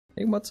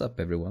Hey, what's up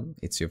everyone?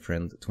 It's your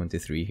friend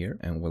 23 here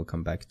and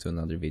welcome back to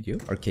another video.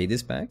 Arcade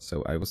is back,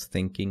 so I was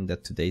thinking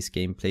that today's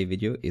gameplay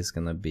video is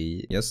gonna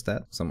be just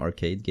that, some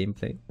arcade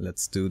gameplay.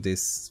 Let's do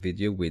this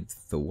video with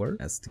Thor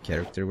as the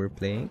character we're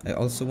playing. I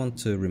also want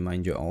to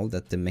remind you all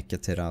that the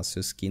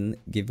Amaterasu skin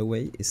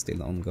giveaway is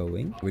still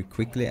ongoing. We're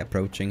quickly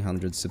approaching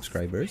 100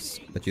 subscribers,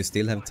 but you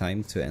still have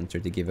time to enter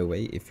the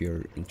giveaway if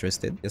you're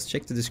interested. Just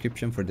check the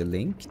description for the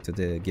link to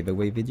the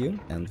giveaway video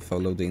and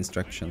follow the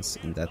instructions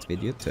in that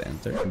video to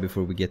enter. And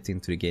before we get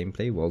into the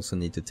gameplay, we also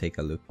need to take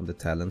a look on the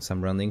talents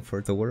I'm running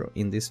for Thor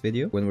in this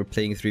video. When we're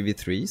playing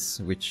 3v3s,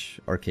 which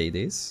arcade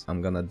is,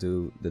 I'm gonna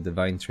do the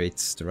divine trait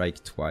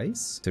strike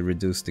twice to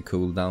reduce the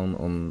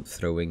cooldown on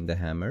throwing the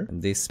hammer.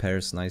 And this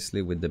pairs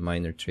nicely with the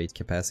minor trait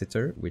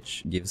capacitor,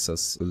 which gives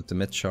us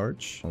ultimate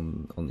charge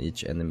on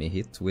each enemy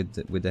hit with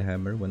the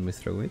hammer when we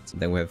throw it.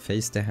 Then we have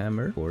face the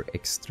hammer for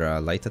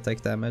extra light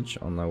attack damage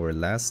on our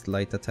last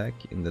light attack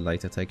in the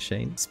light attack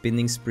chain.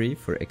 Spinning spree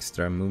for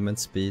extra movement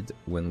speed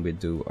when we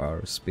do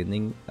our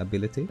spinning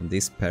ability, and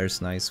this pairs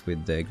nice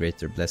with the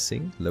greater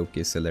blessing,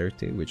 Loki's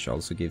celerity, which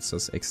also gives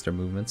us extra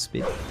movement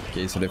speed.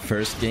 Okay, so the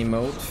first game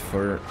mode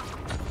for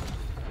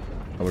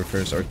our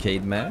first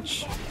arcade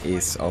match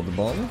is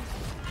oddball.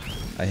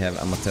 I have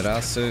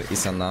Amaterasu,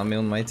 Izanami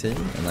on my team,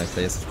 and I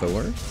play as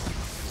Thor.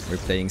 We're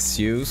playing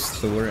Zeus,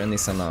 Thor, and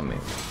Izanami.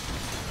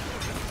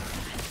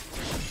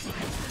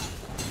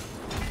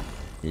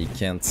 He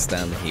can't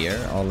stand here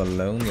all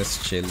alone,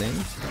 just chilling.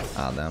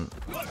 Ah, damn.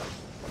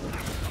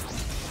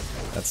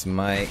 That's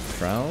my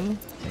crown,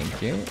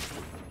 thank you.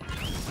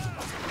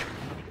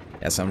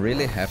 Yes, I'm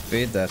really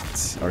happy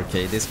that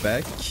arcade is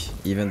back,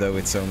 even though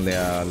it's only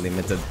a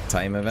limited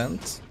time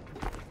event.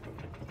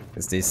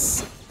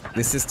 Because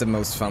this is the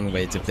most fun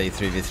way to play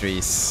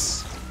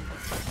 3v3s.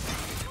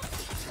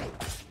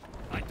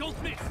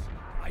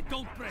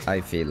 I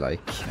feel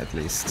like, at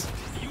least.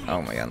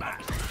 Oh my god.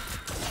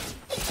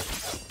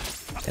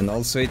 And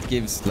also it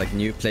gives like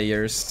new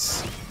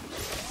players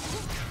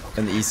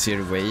an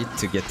easier way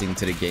to get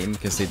into the game,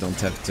 because they don't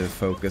have to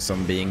focus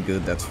on being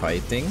good at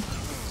fighting.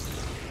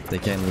 They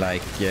can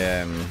like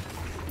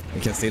they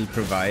can still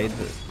provide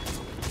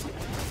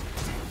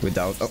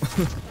without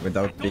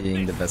without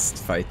being the best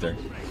fighter.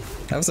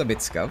 I was a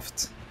bit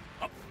scuffed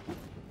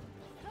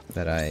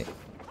that I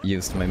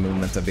used my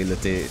movement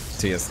ability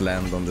to just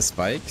land on the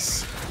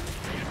spikes.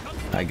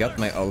 I got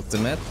my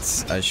ultimate.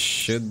 I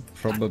should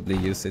probably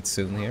use it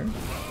soon here.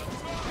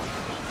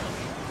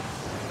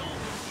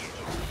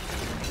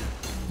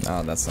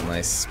 Oh, that's a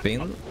nice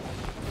spin.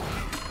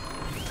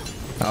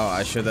 Oh,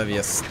 I should have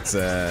just...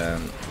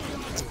 that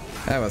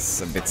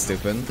was a bit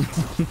stupid.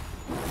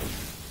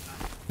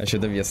 I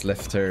should have just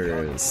left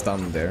her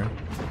stunned there.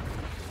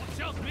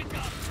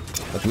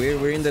 But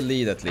we're in the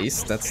lead at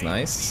least, that's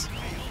nice.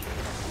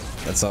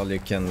 That's all you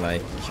can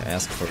like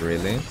ask for,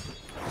 really.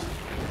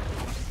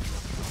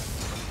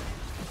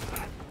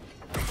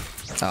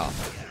 Ah,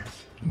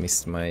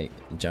 missed my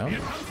jump.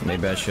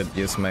 Maybe I should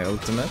use my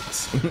ultimate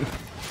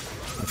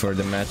before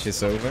the match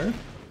is over.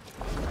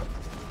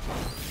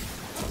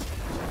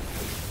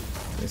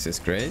 This is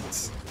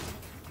great.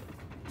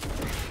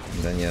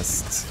 And then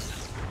just...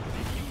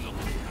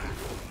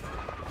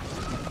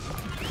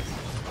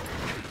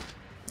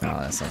 Ah,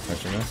 that's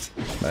unfortunate.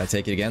 But I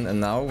take it again, and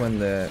now when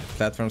the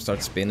platform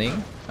starts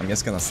spinning, I'm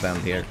just gonna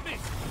stand here.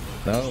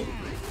 No,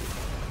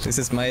 this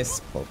is my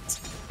spot.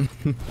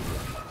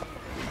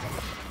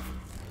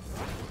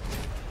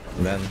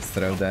 Then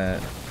throw the...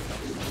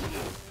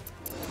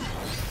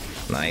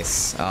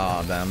 Nice.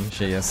 Ah, damn,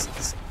 she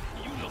just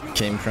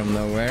came from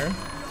nowhere.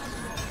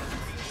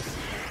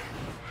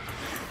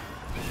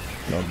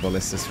 Lord Ball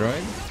is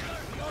destroyed.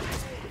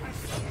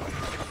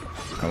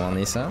 Come on,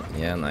 Isa.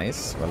 Yeah,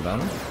 nice. Well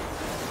done.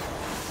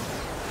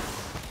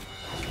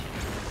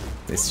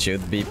 This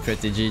should be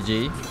pretty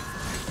GG.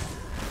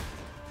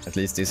 At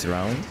least this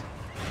round.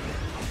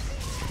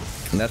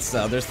 And that's the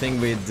other thing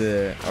with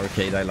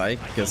arcade I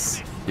like,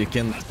 because you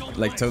can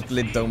like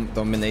totally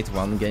dominate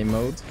one game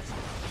mode,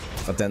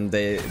 but then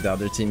the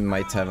other team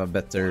might have a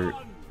better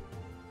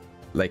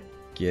like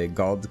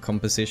god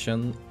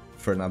composition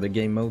for another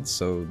game mode,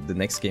 so the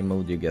next game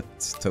mode you get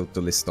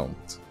totally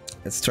stomped.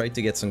 Let's try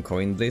to get some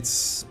coin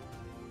blitz,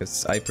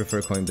 because I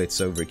prefer coin blitz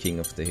over King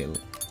of the Hill,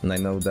 and I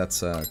know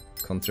that's a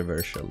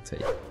controversial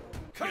take.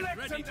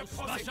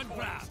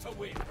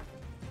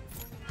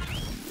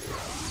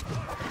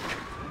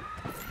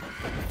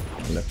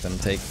 Let them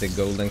take the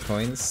golden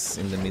coins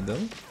in the middle.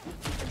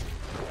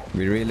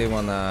 We really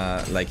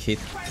wanna like hit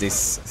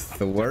this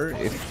Thor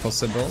if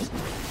possible.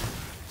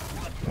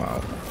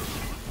 Wow.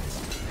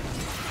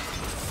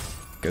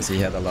 Because he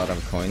had a lot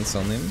of coins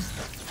on him.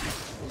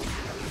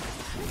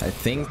 I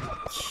think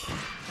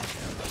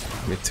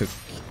we took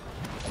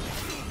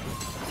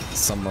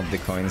some of the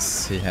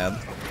coins he had.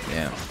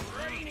 Yeah.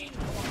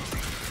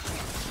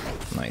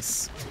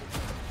 Nice.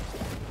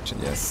 Should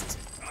just...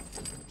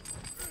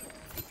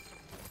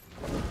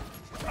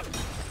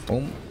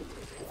 Boom.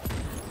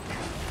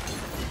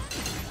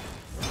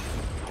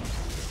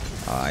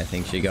 I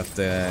think she got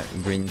the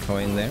green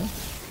coin there.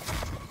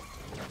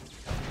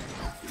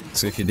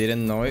 So if you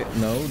didn't know,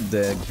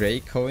 the gray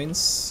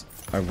coins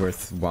are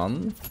worth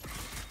 1.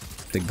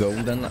 The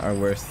golden are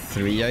worth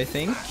 3, I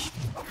think.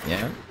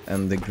 Yeah,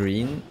 and the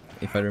green,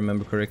 if I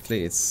remember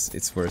correctly,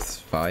 it's worth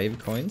 5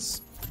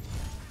 coins.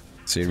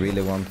 So you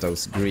really want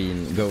those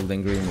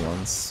golden green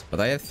ones. But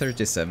I have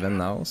 37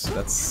 now, so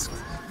that's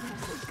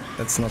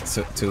not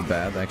too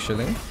bad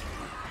actually.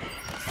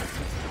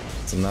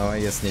 So now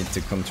I just need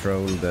to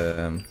control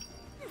the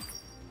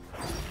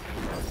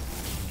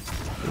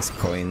this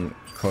coin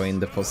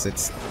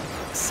deposits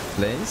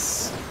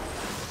place.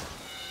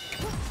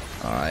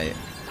 I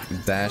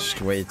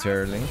dashed way too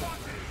early.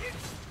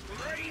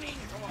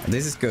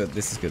 This is good,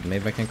 this is good.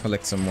 Maybe I can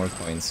collect some more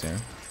coins here.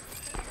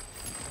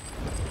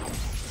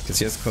 Because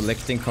just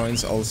collecting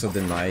coins also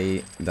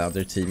deny the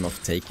other team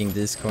of taking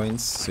these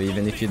coins. So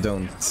even if you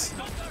don't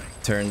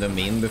turn them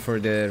in before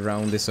the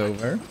round is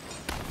over,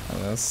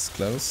 that was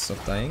close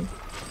of dying,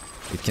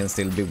 it can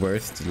still be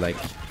worth to like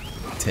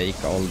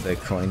take all the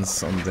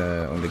coins on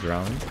the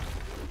ground.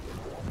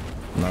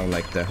 Now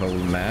like the whole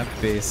map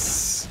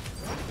is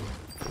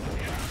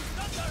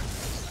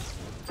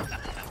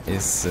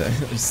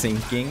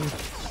sinking.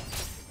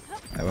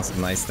 That was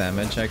nice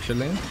damage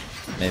actually.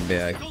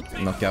 Maybe I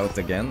knock out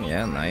again.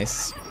 Yeah,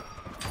 nice.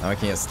 Now I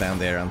can just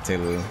stand there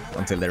until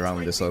the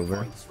round is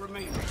over.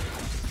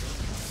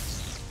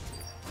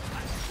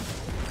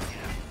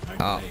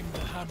 Ah.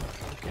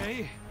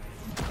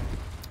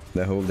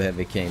 The hold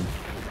heavy came.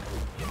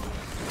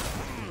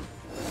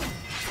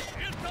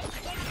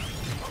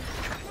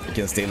 You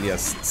can still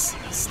just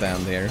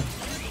stand here.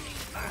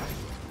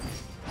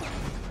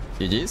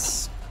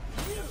 GG's.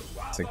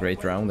 It's a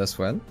great round as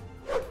well.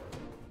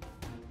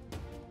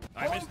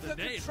 I missed the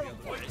day.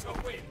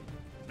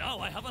 Now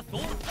I have a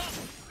Thor.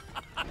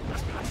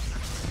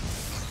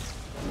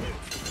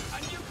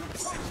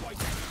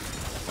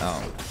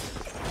 Oh.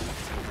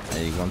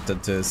 I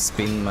wanted to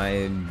spin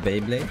my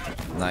Beyblade.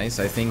 Nice.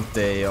 I think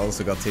they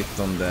also got hit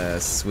on the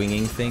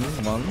swinging thing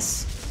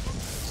once.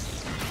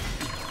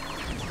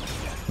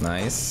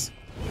 Nice.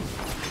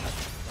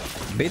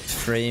 Bit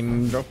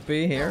frame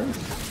droppy here.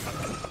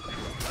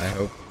 I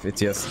hope it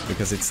just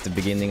because it's the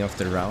beginning of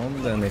the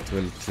round and it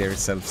will clear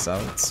itself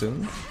out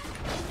soon.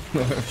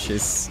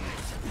 She's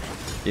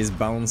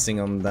bouncing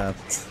on that.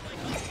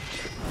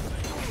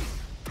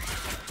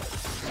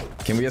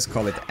 Can we just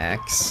call it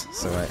axe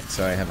so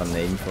I have a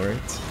name for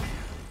it?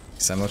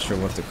 Because I'm not sure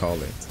what to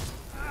call it.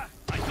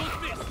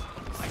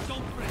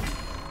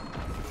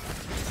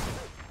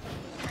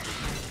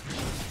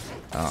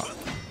 Ah.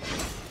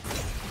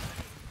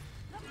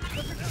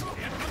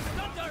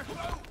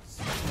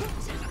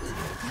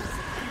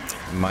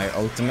 My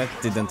ultimate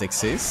didn't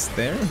exist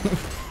there.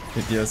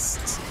 It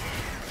just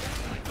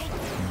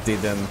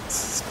didn't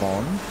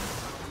spawn.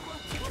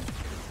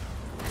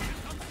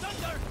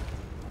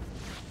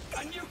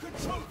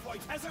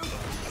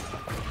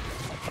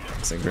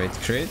 It's a great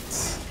crit.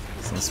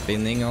 Some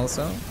spinning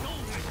also.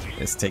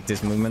 Let's take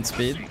this movement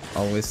speed.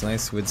 Always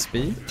nice with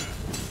speed.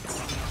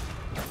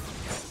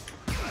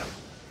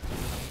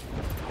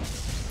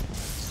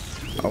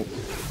 Oh.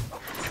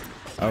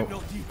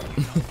 Oh.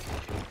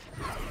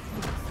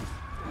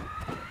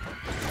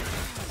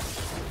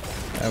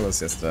 That was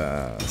just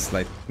a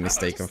slight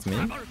mistake of me.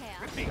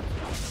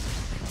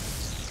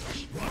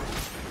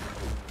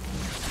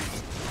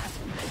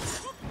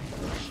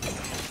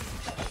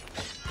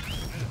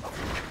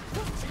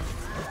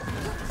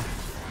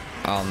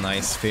 Oh,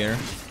 nice spear.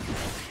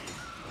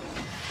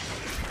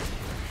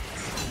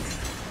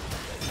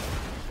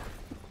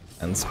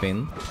 And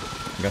spin.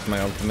 Got my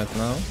ultimate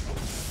now.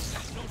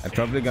 I'm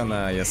probably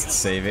gonna just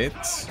save it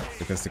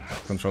because the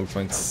control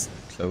point's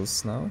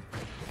close now.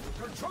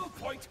 Control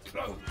point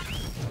closed.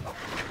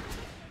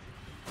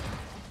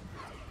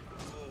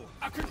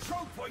 A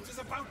control point is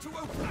about to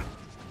open.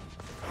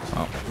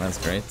 Oh, that's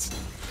great.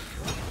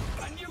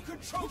 A new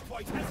control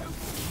point has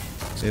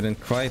opened. Didn't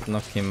quite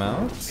knock him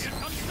out.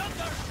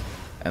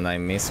 And I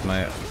whiffed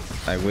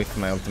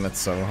my ultimate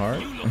so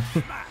hard.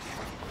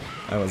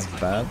 That was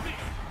bad.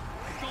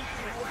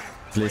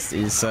 At least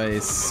Isa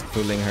is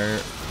pulling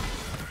her.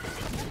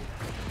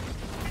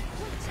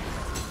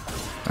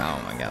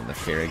 Oh my god, the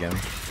fear again.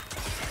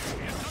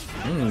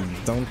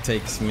 Don't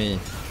take me.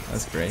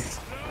 That's great.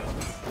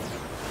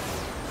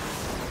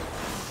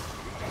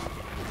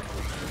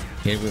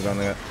 Here we're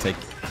gonna take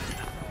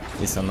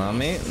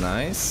Izanami.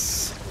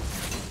 Nice.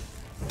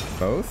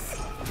 Both.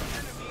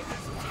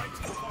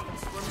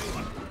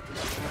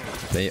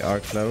 They are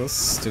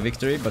close to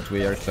victory, but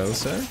we are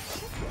closer.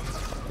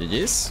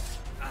 GG's.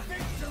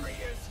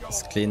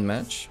 It's a clean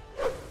match.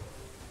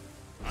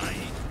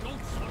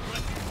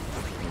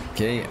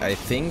 Okay, I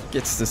think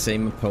it's the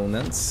same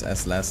opponents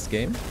as last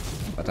game,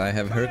 but I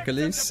have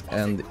Hercules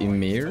and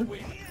Ymir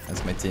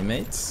as my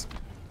teammates.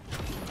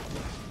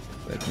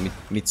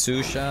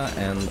 Mitsusha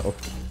and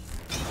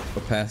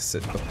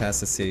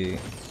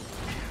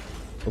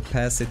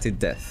Opacity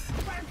Death.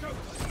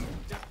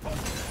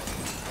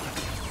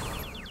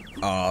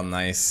 Oh,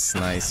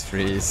 nice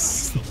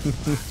freeze.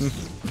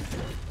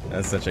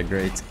 That's such a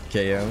great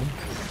KO.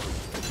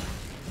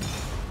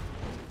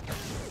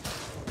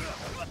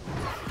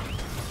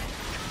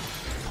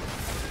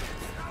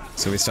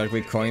 So we start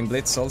with Coin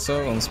Blitz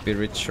also on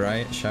Spirit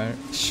Shrine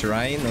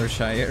or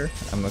Shire.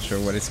 I'm not sure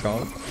what it's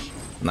called.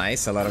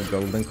 Nice, a lot of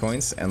golden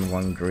coins and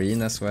 1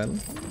 green as well.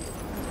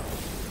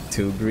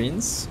 2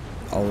 greens,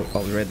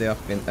 already up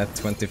at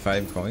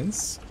 25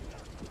 coins.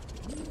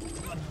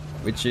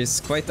 Which is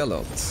quite a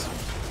lot.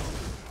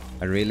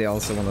 I really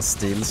also want to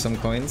steal some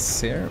coins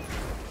here.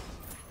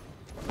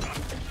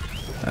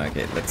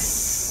 Okay,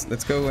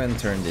 let's go and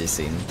turn these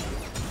in.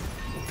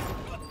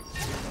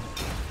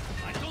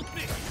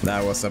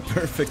 That was a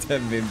perfect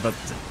heavy,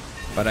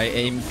 but I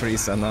aimed for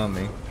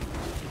Izanami.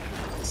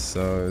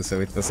 So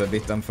it was a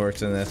bit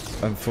unfortunate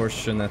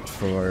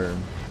for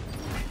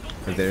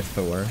their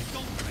Thor.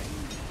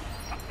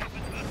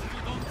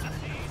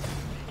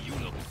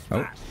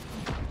 Oh,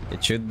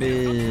 it should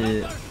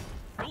be.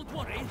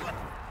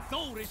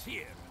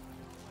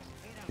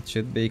 It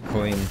should be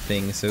coin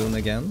thing soon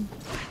again,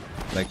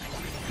 like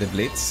the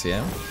Blitz,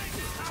 yeah.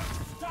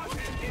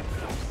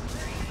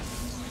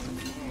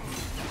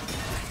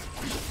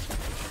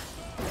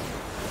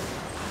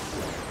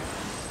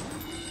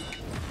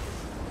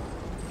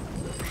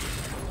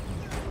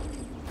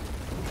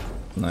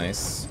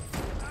 Nice.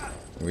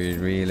 We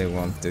really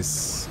want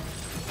this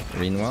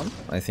green one.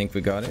 I think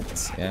we got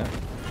it, yeah.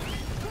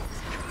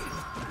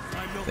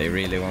 They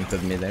really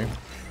wanted me there.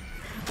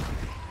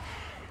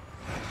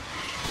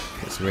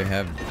 Because we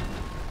have...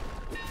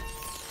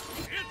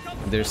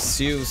 Their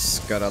Zeus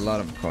got a lot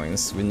of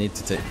coins. We need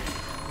to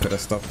put a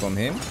stop on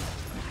him.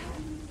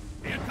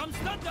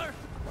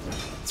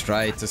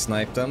 Try to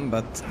snipe them,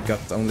 but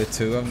got only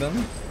 2 of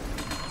them.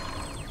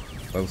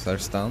 Both are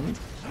stunned.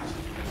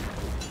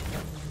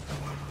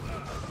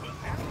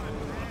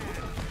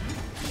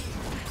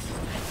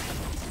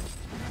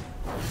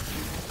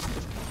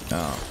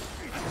 Oh.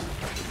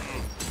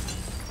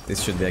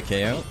 This should be a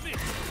KO.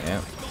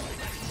 Yeah.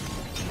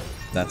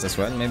 That as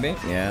well, maybe?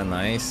 Yeah,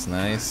 nice,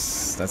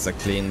 nice. That's a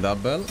clean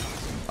double.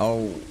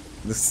 Oh,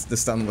 the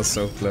stun was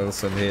so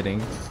close of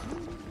hitting.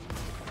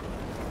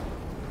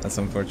 That's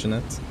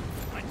unfortunate.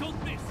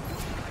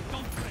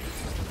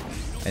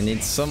 I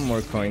need some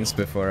more coins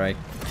before I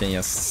can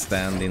just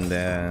stand in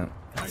the...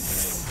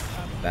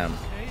 Damn.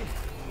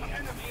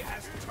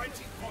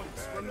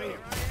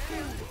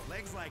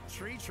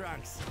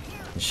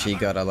 She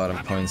got a lot of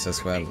points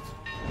as well.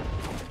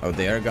 Oh,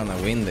 they are gonna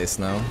win this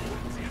now.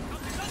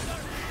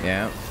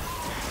 Yeah.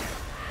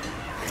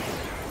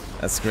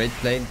 That's great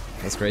play.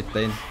 That's great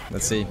play.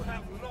 Let's see.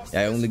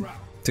 Yeah, I only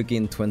took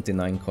in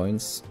 29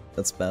 coins.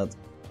 That's bad.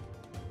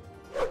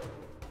 You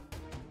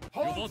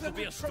want to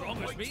be as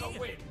strong as me?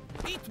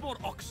 Eat more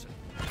oxen.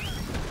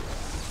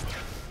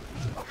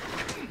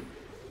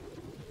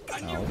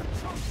 Ow.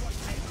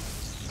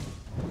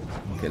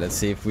 Okay, let's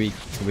see if we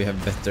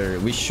have better.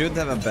 We should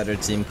have a better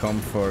team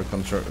comp for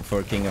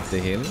King of the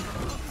Hill,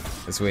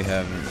 because we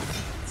have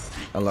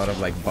a lot of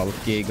like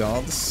bulky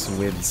gods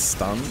with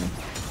stun.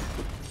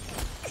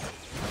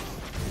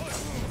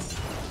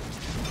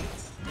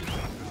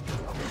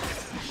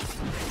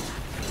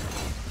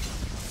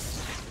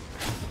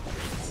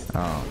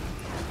 Oh,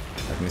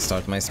 let me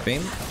start my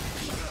spin.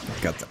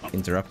 Got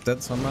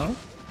interrupted somehow.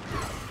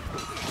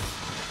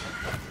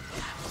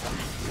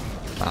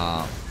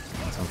 Ah.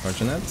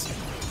 Unfortunate.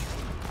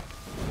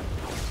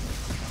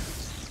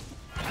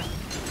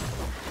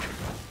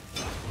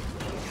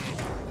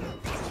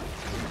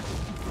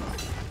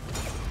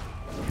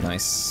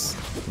 Nice.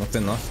 Not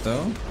enough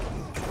though.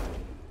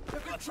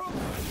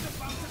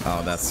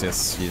 Oh, that's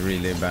just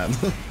really bad.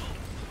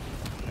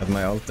 At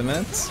my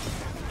ultimate.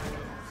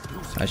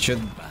 I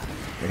should...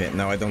 Okay,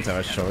 now I don't have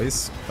a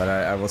choice, but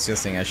I was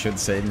just saying I should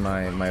save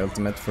my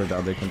ultimate for the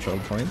other control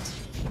point.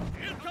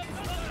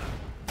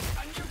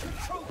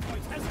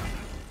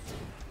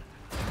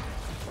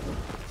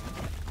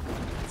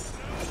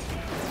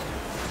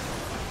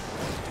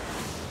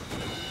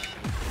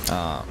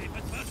 Ah.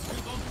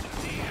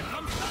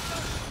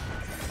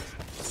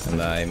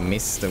 And I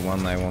missed the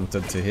one I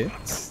wanted to hit.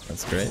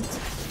 That's great.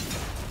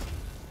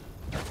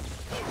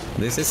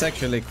 This is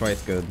actually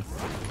quite good.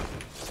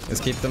 Let's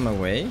keep them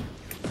away.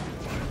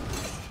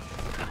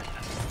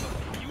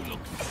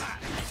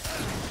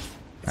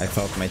 I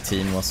thought my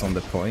team was on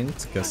the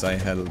point, because I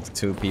held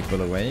 2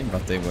 people away,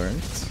 but they weren't,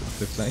 it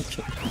looked like.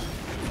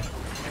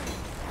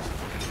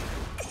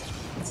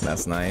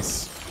 That's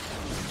nice.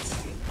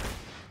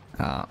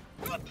 Ah.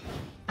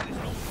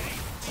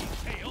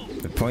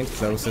 The point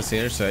closes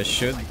here, so I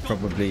should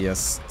probably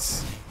just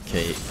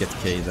get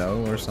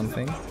KO or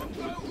something.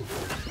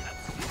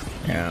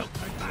 Yeah.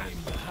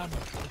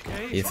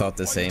 He thought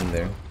the same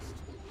there.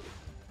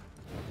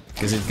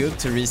 Is it good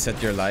to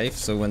reset your life,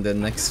 so when the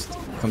next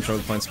control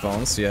point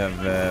spawns, you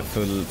have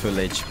full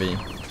HP?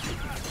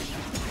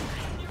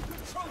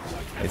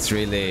 It's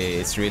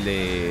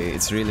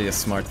really a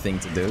smart thing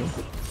to do,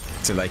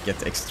 to like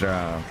get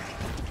extra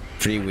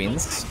free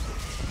wins.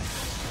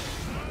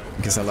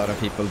 Because a lot of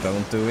people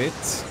don't do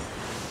it.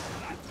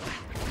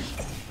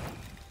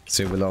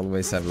 So you will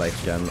always have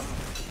like an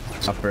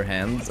upper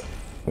hand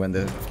when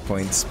the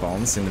point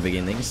spawns in the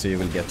beginning, so you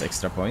will get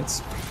extra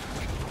points.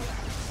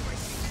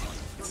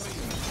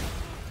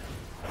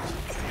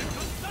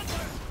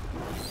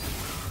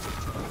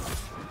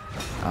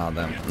 Ah,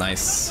 damn.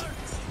 Nice.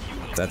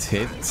 That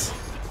hit.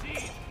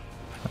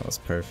 That was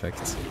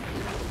perfect.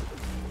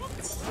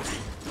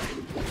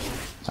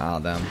 Ah,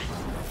 damn.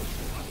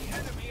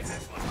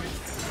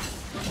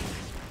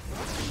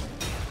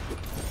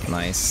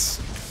 Nice.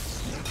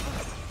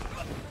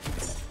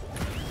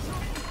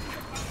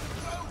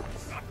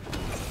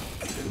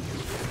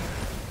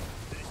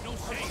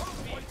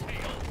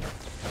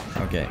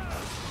 Okay.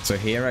 So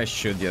here I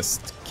should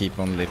just keep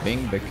on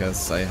living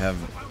because I have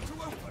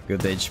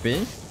good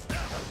HP.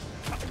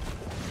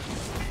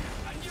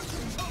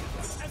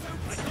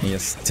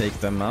 Just take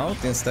them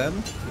out instead.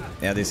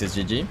 Yeah, this is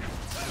GG.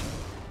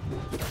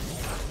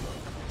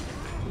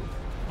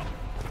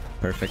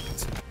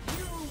 Perfect.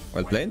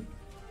 Well played.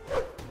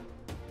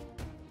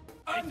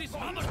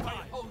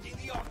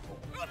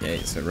 Okay,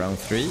 so round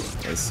 3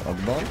 is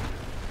oddball.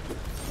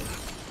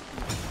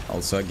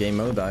 Also a game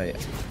mode I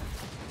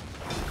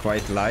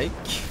quite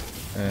like,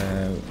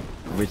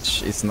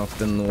 which is not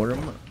the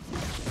norm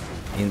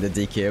in the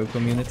DKO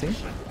community.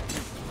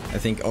 I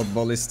think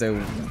oddball is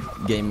the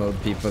game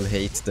mode people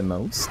hate the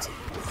most,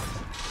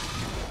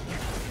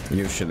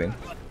 usually.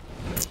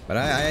 But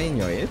I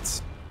enjoy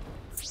it.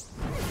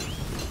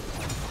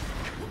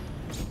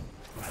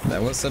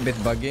 That was a bit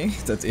buggy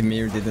that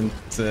Ymir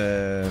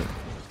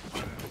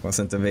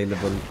wasn't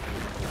available,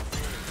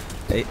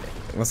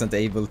 wasn't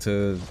able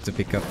to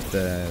pick up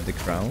the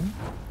crown.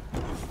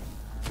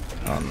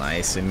 Oh,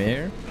 nice,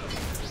 Ymir.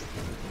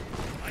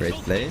 Great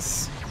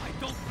place.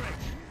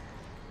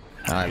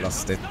 I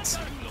lost it.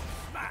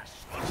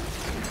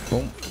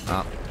 Boom.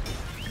 Ah.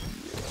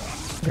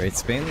 Great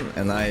spin,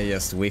 and I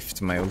just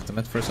whiffed my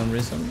ultimate for some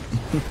reason.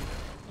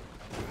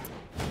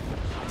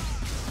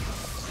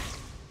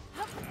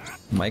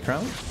 My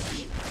crown?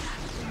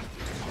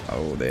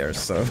 Oh, they are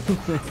so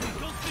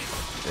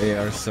they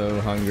are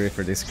so hungry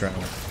for this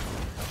crown.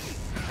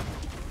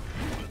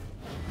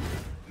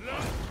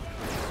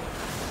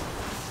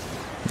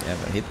 Yeah,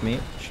 but hit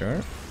me,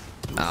 sure.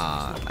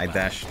 Ah, I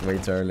dashed way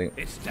too early.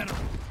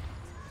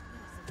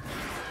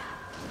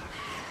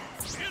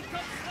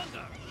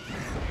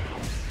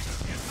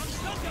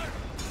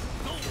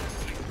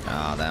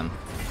 Ah, damn.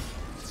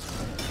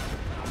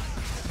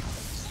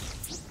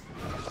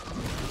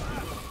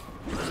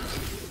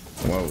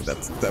 Whoa,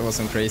 that was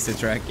some crazy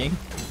tracking.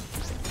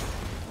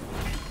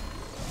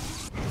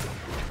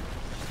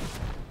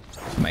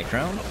 My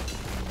crown?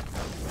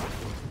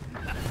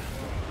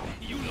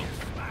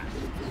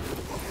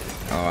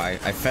 Oh,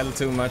 I fell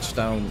too much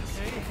down.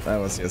 That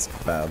was just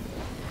bad.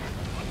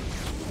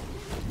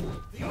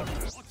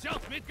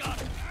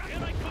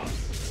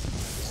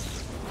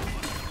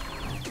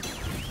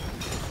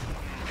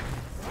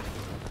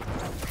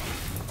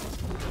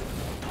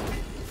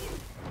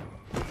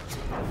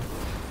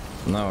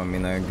 Now I'm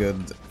in a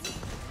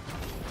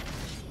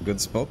good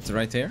spot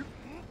right here.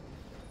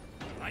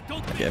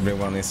 Okay,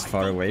 everyone is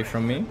far away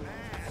from me.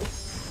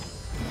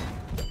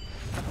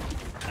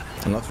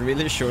 I'm not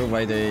really sure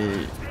why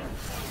they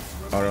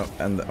are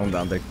on the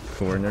other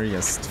corner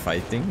just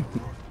fighting.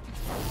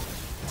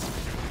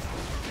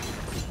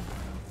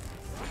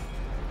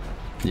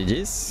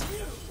 GG's.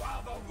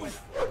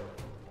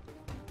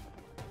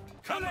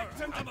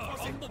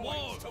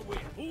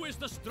 Who is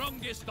the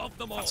strongest of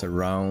them all? So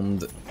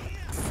round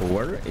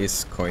 4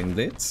 is coin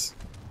blitz.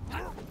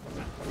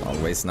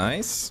 Always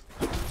nice.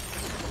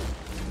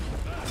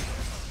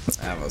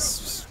 That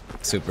was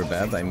super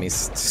bad. I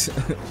missed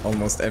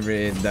almost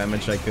every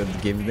damage I could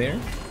give there.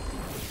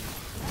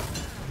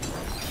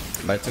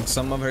 But I took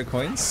some of her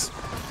coins.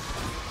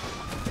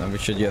 Now we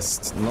should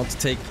just not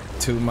take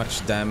too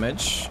much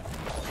damage,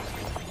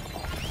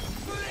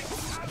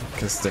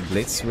 because the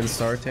blitz will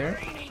start here.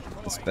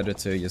 It's better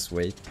to just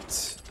wait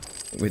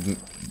with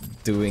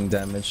doing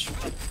damage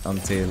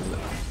until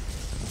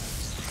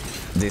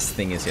this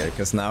thing is here,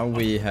 because now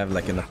we have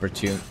like an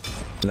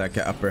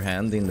upper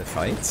hand in the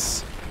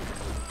fights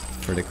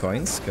for the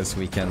coins, because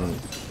we can,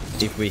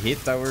 if we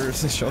hit our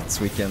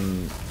shots, we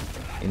can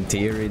in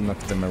theory knock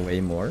them away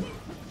more,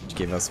 which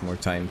give us more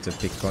time to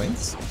pick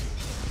coins.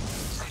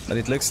 But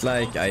it looks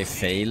like I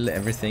fail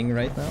everything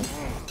right now,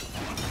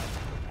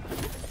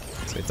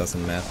 so it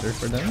doesn't matter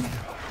for them.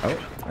 Oh,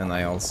 and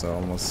I also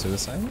almost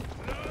suicide.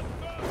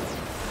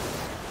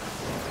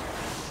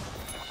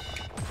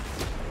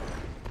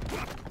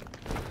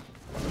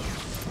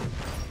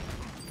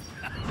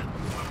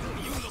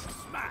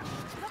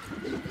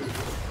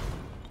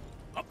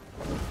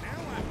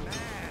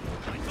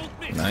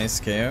 Nice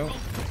KO.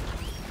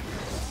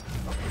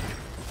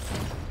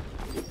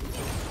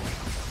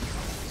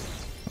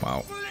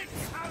 Wow.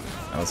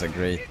 That was a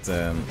great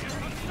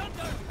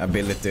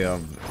ability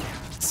of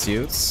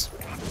Zeus.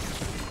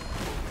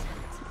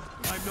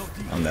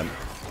 And then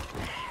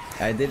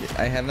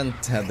I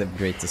haven't had the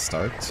greatest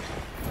start,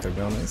 to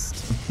be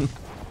honest,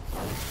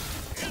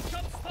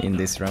 in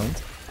this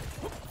round.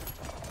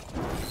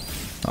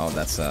 Oh,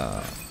 that's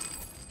a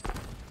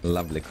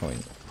lovely coin.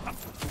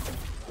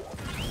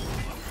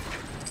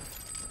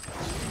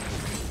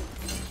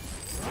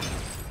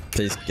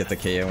 Please get the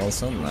KO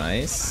also.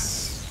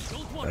 Nice.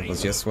 That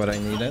was just what I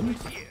needed.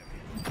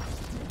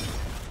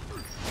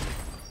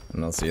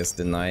 And also just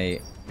deny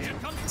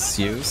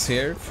Zeus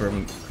here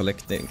from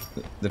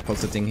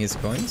depositing his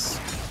coins.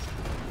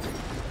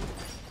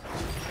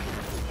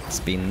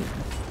 Spin,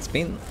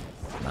 spin.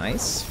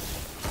 Nice.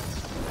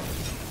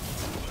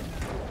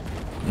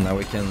 Now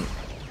we can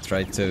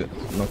try to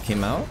knock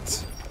him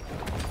out.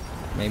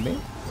 Maybe.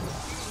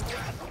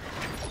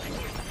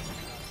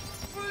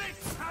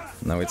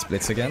 Now it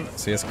splits again,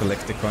 so just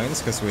collect the coins,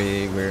 because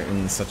we're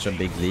in such a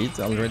big lead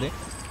already.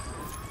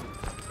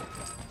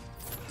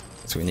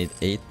 So we need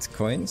 8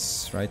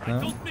 coins right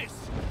now.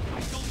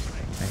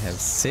 I have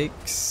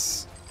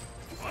 6.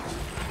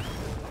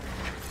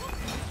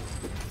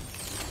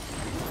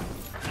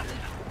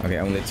 Okay,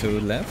 only 2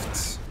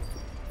 left.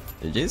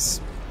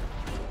 GG's.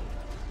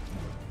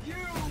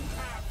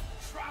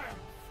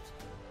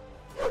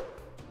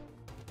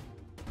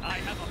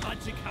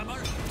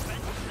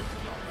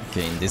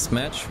 Okay, in this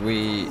match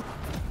we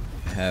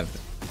have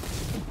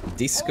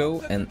Disco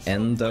and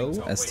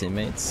Endo as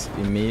teammates,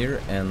 Ymir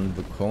and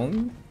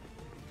Wukong.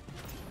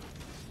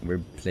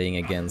 We're playing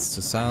against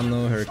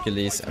Susano,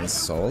 Hercules and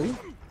Sol.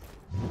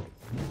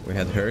 We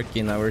had Herc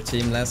in our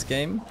team last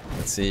game.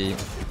 Let's see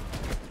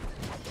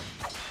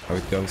how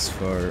it goes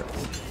for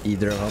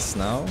either of us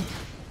now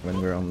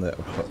when we're on the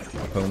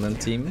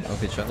opponent team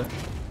of each other.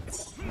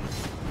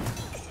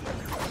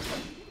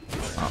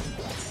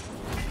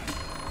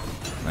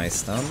 Nice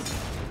stun.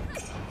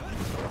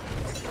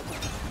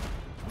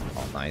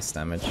 Oh, nice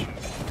damage.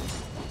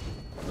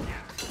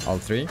 All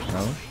 3?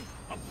 No?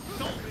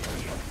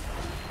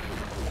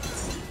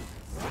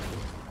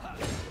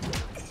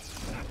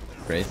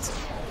 Great.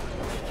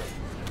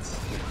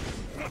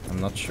 I'm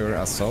not sure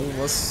Asol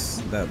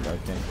was dead,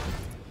 okay.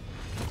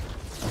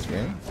 That's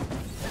weird.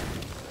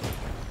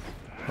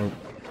 Oh.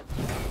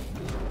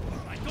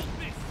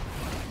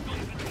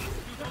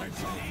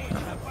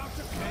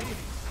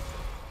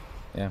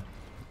 Yeah.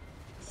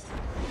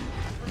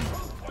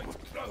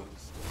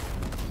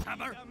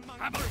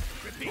 Hammer,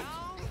 repeat.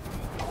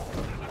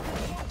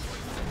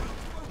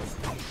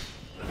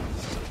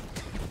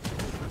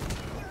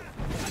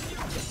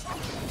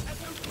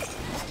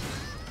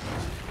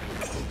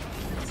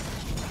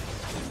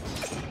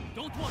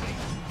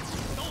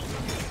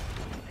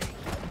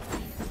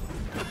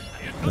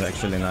 That's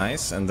actually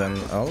nice, and then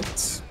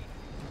ult.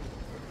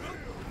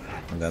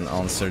 And then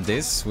answer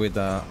this with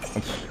a...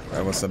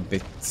 that was a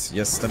bit...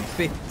 just a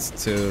bit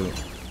too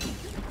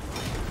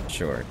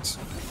short.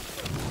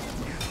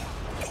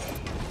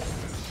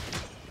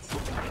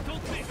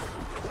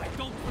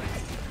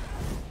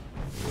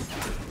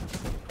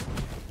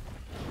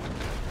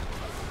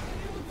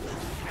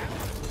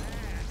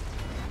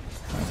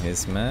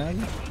 He's mad.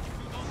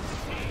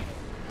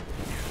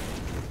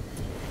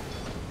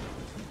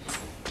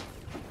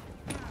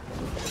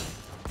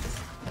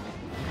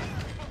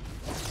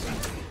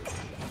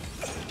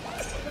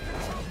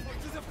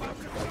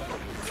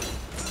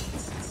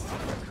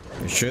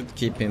 We should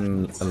keep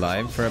him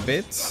alive for a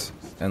bit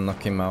and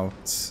knock him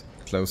out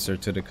closer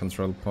to the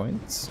control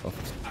point of,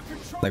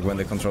 like when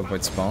the control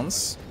point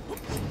spawns.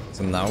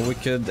 So now we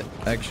could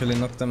actually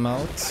knock them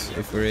out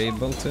if we're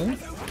able to.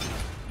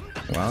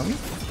 1,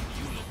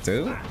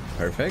 2,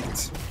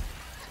 perfect.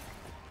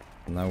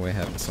 Now we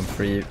have some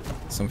free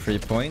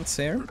points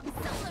here.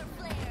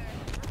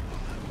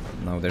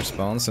 Now they're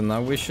spawned, so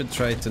now we should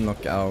try to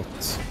knock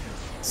out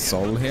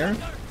Sol here.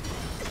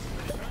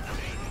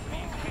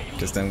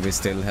 Because then we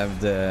still have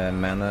the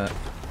mana.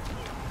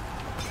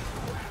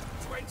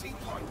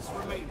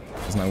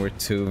 Because now we're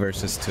 2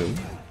 versus 2.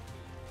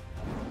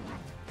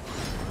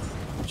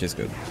 Which is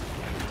good.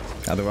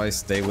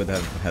 Otherwise they would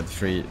have had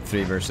 3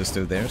 versus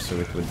 2 there, so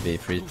it would be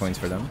 3 points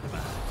for them.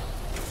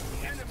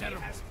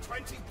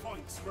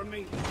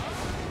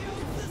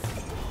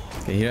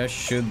 Okay, here I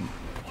should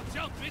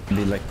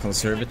be like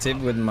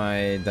conservative with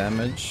my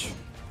damage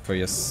for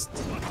just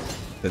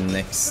the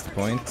next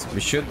point. We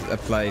should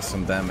apply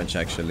some damage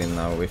actually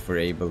now if we're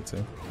able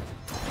to.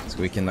 So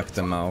we can knock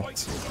them out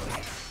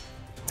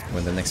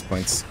when the next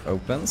point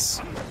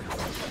opens.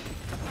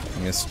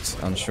 I'm just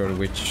unsure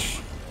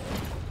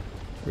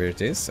where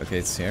it is. Okay,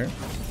 it's here.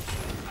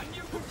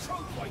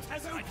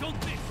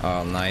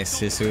 Oh, nice.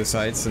 He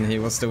suicides and he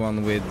was the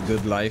one with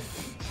good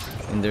life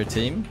in their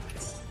team.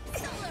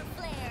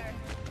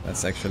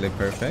 That's actually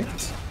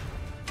perfect.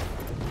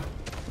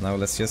 Now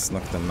let's just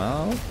knock them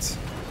out.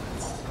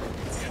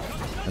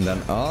 And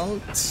then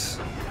ult.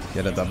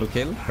 Get a double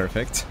kill.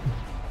 Perfect.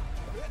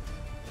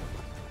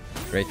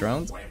 Great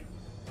round.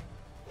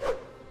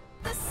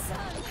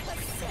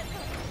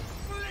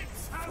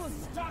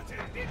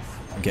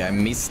 Okay, I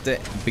missed the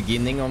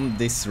beginning of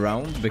this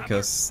round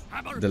because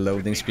the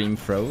loading screen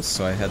froze,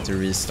 so I had to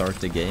restart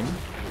the game.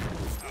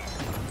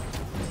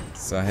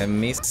 So I have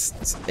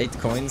missed 8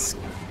 coins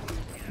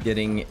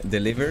getting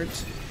delivered,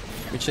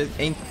 which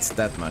ain't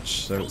that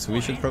much, so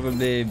we should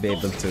probably be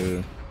able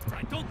to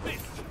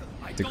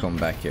come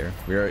back here.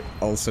 We are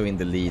also in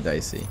the lead,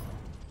 I see.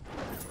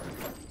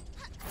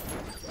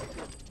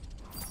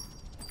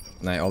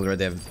 And I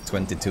already have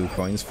 22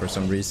 coins for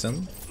some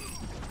reason.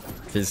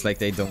 Feels like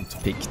they don't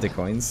pick the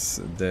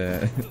coins,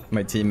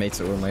 my teammates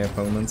or my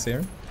opponents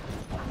here.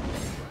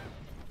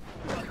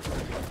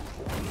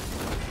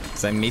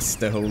 So I missed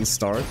the whole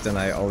start and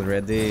I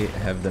already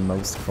have the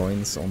most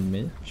coins on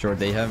me. Sure,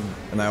 they have,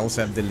 and I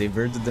also have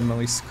delivered the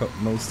most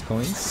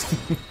coins.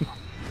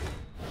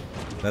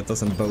 That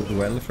doesn't bode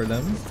well for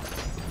them.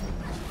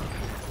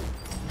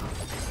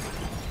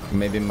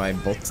 Maybe my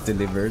bot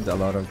delivered a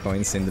lot of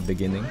coins in the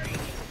beginning.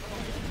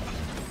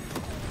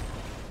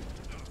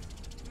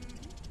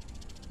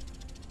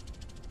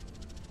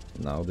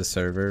 Now the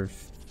server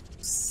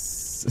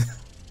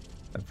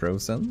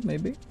frozen,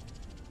 maybe?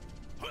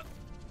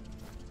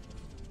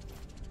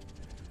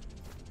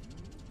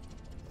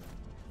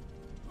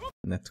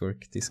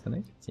 Network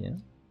disconnect, yeah.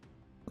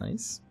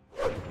 Nice.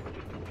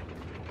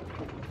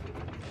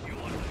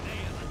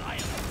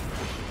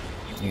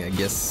 Yeah, I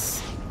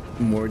guess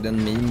more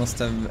than me must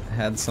have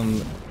had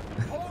some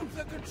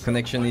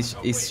connection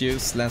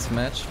issues last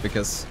match,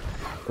 because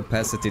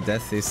Opacity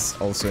Death is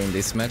also in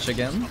this match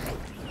again.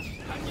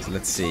 So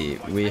let's see,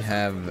 we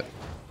have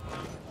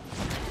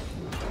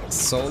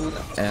Sol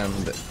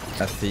and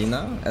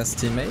Athena as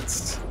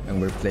teammates,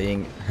 and we're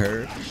playing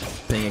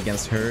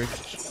against her,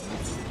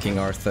 King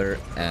Arthur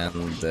and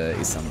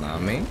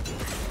Izanami.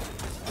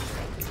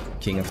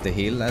 King of the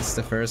Hill as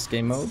the first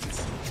game mode.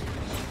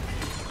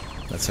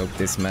 Let's hope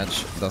this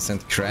match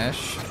doesn't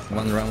crash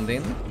one round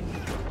in.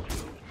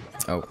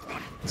 Oh,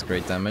 it's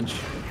great damage.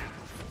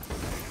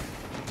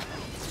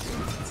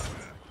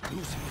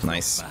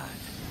 Nice.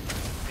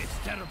 It's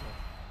terrible.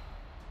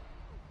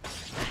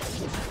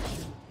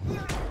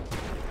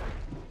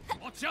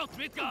 Watch out,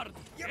 Midgard!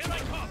 Here I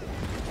come!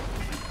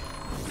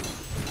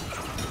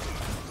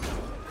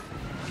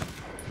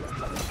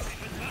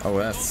 Oh,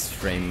 that's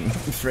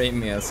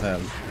framey as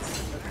hell.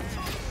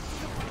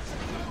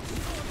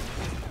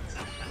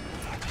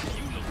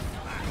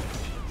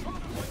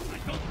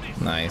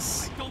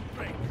 Nice.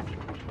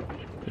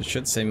 I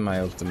should save my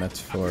ultimate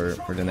for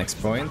the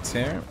next point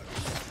here.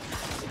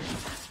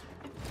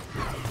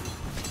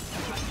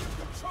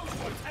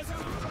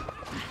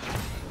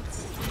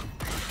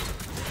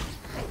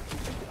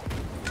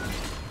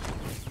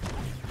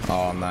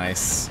 Oh,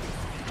 nice.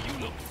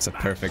 It's a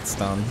perfect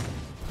stun.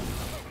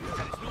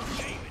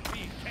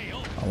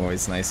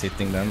 Always nice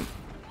hitting them.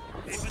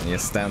 And you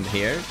stand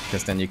here,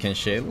 because then you can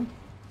chill.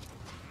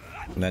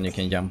 And then you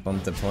can jump on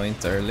the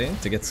point early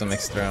to get some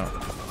extra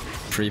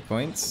free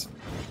points.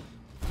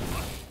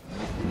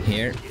 And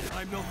here,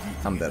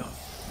 I'm dead.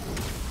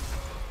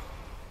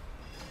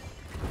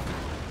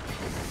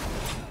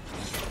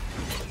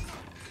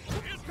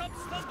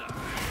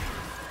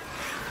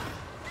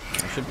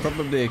 I should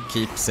probably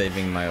keep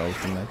saving my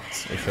ultimate,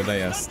 or should I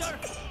just...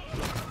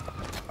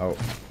 Oh,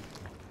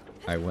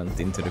 I went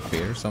into the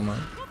fear somehow.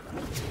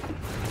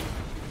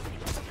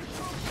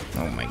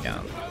 Oh my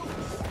god.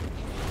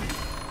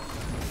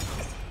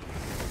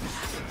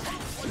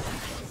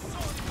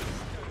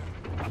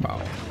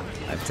 Wow,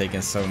 I've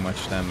taken so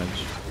much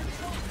damage.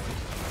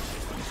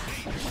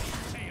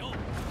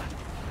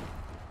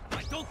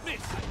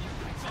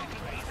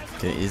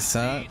 Okay,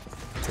 Isa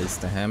takes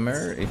the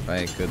hammer, if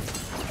I could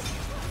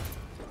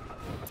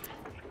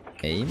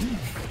aim.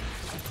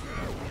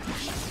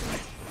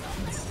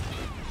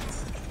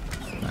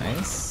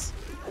 Nice.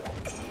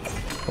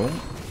 Boom.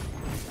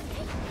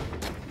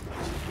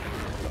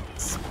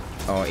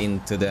 Oh,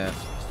 into the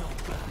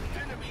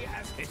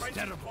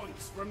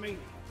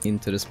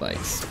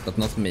spikes, but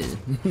not me,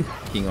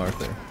 King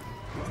Arthur.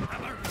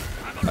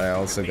 But I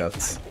also got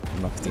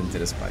knocked into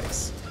the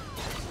spikes.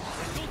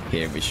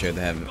 Here we should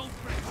have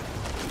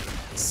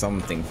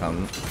something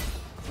fun.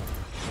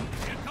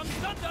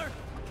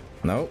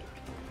 No,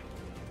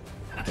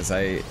 because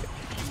I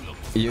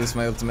used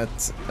my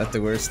ultimate at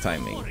the worst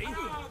timing.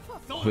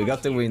 We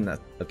got the win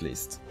at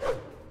least.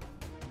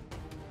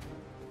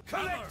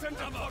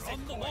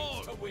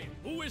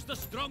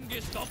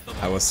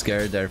 I was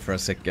scared there for a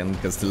second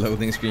because the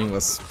loading screen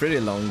was pretty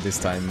long this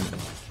time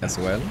as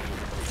well.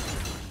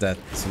 That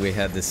we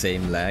had the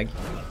same lag,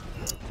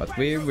 but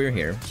we're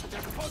here.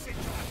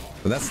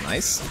 So that's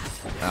nice.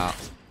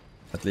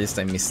 At least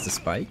I missed the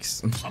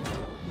spikes.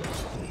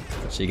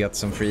 She got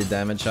some free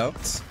damage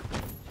out.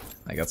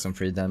 I got some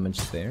free damage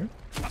there.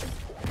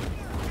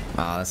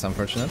 That's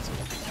unfortunate.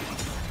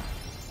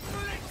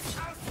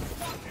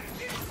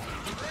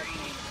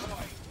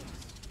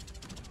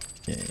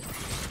 Okay.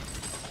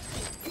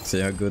 See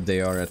how good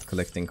they are at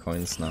collecting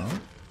coins now.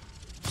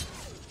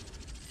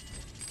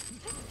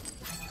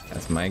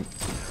 That's my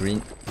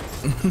green.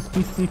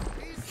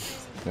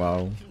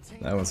 Wow,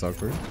 that was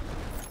awkward.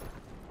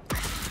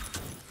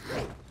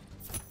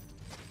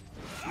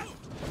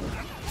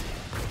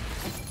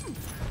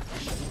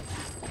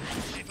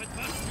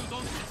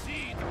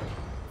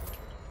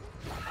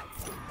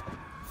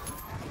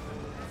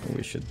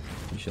 We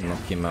should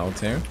knock him out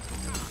here.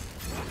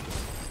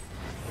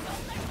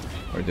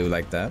 Or do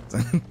like that.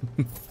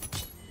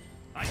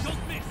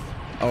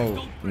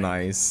 Oh,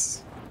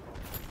 nice.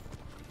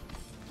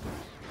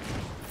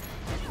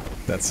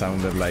 That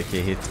sounded like he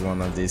hit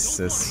one of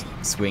these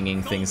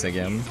swinging things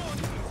again.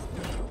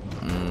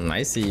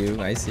 I see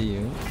you, I see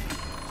you.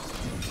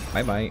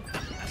 Bye bye.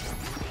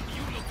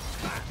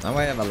 Now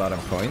I have a lot of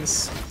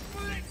coins.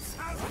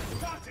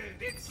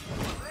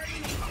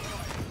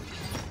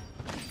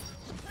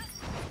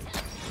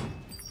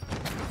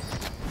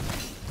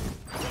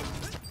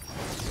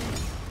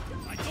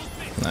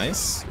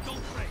 Nice.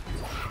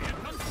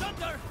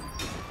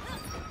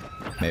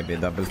 Maybe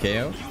double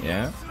KO,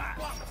 yeah.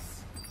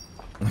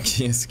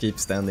 Okay, just keep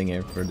standing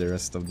here for the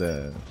rest of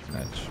the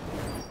match.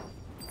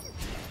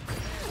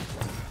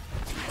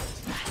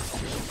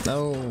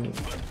 No.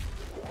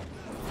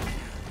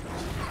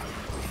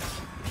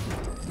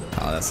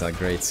 Oh, that's a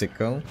great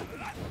sickle.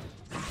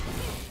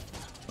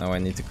 Now I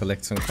need to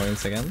collect some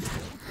coins again.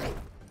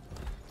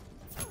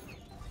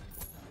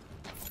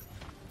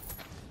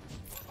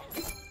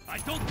 I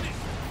don't miss.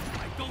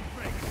 I don't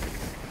break.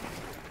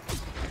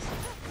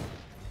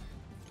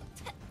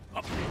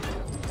 Up.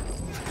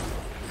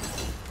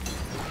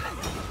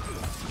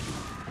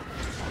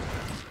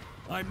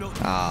 I'm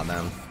not. Ah,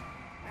 man.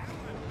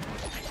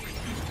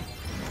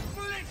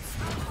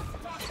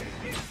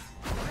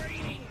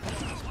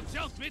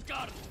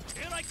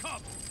 Here I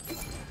come.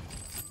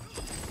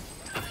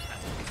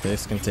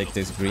 This can take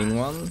this green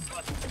one.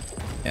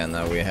 Yeah,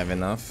 now we have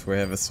enough. We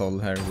have a soul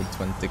here with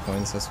 20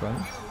 coins as well.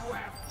 You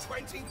have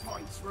 20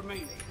 points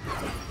remaining.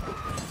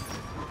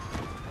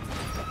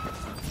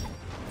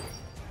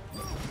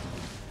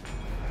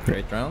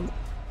 Great round.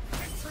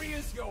 Victory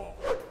is yours.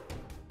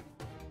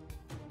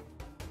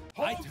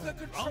 Hold the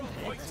control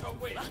point to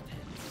win.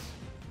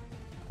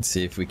 Let's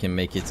see if we can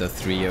make it a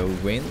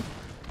 3-0 win.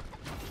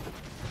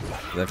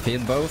 I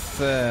feel both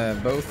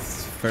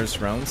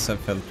first rounds have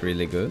felt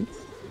really good.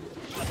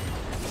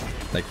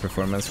 Like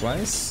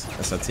performance-wise,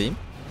 as a team.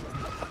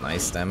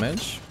 Nice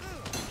damage.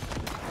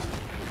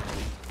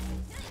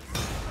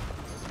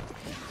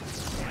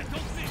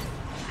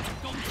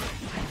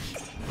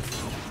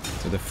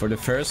 So for the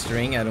first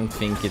ring, I don't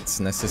think it's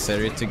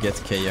necessary to get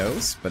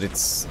KOs, but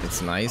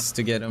it's nice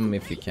to get them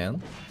if you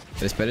can.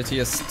 But it's better to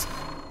just,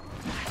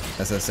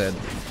 as I said,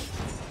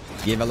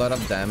 give a lot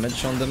of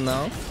damage on them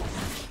now.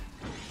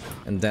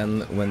 And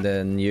then when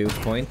the new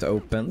point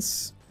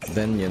opens,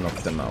 then you knock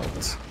them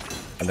out.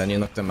 And then you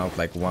knock them out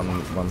like one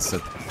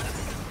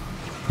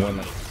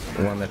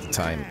at a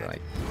time,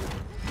 like.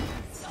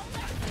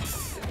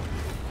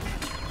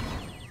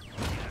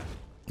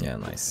 Yeah,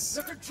 nice.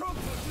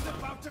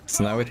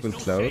 So now it will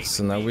close.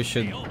 So now we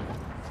should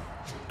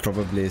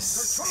probably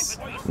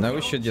now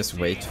we should just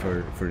wait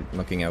for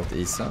knocking out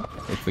Isa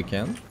if we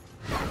can.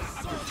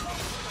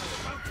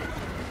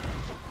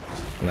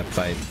 And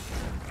apply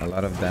a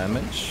lot of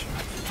damage.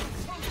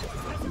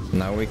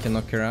 Now we can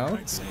knock her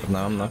out.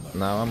 Now I'm knocked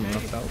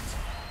out.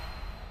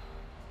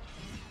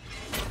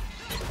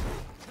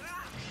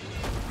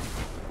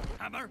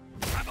 Hammer,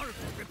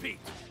 repeat.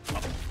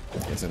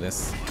 Okay, so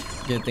let's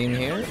get in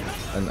here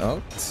and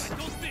ult.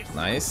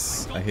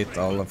 Nice. I hit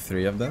all of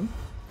 3 of them.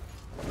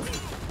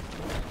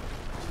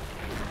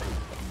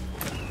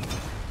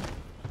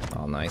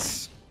 Oh,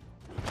 nice.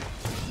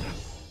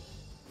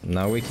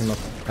 Now we can knock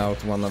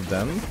out one of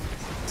them.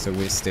 So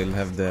we still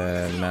have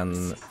the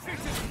man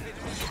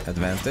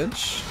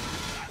advantage.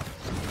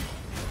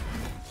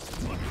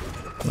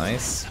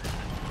 Nice.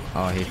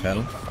 Oh, he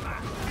fell.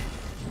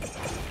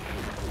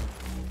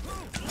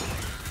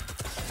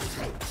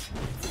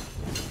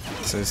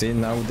 So see,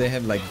 now they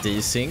have like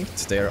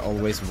desynced. They are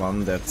always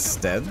one that's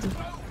dead.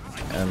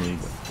 And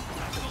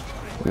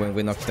when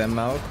we knock them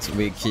out,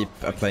 we keep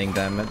applying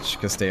damage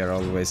because they are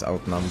always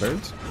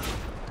outnumbered.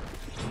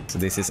 So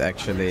this is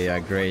actually a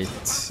great...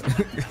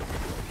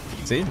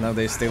 See, now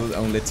there's still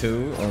only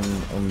 2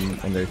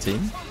 on their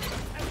team.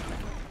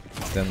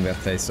 Then we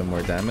apply some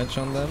more damage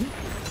on them.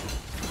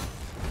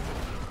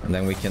 And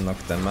then we can knock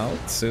them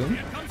out soon.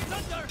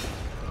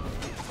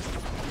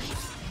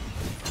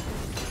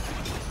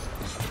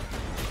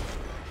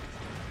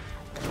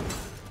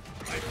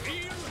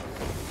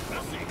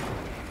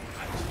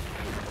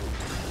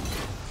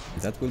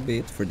 That will be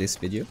it for this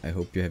video. I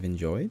hope you have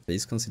enjoyed.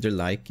 Please consider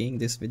liking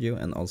this video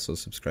and also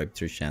subscribe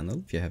to our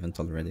channel if you haven't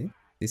already.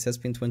 This has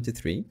been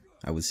 23.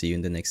 I will see you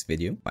in the next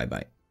video. Bye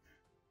bye.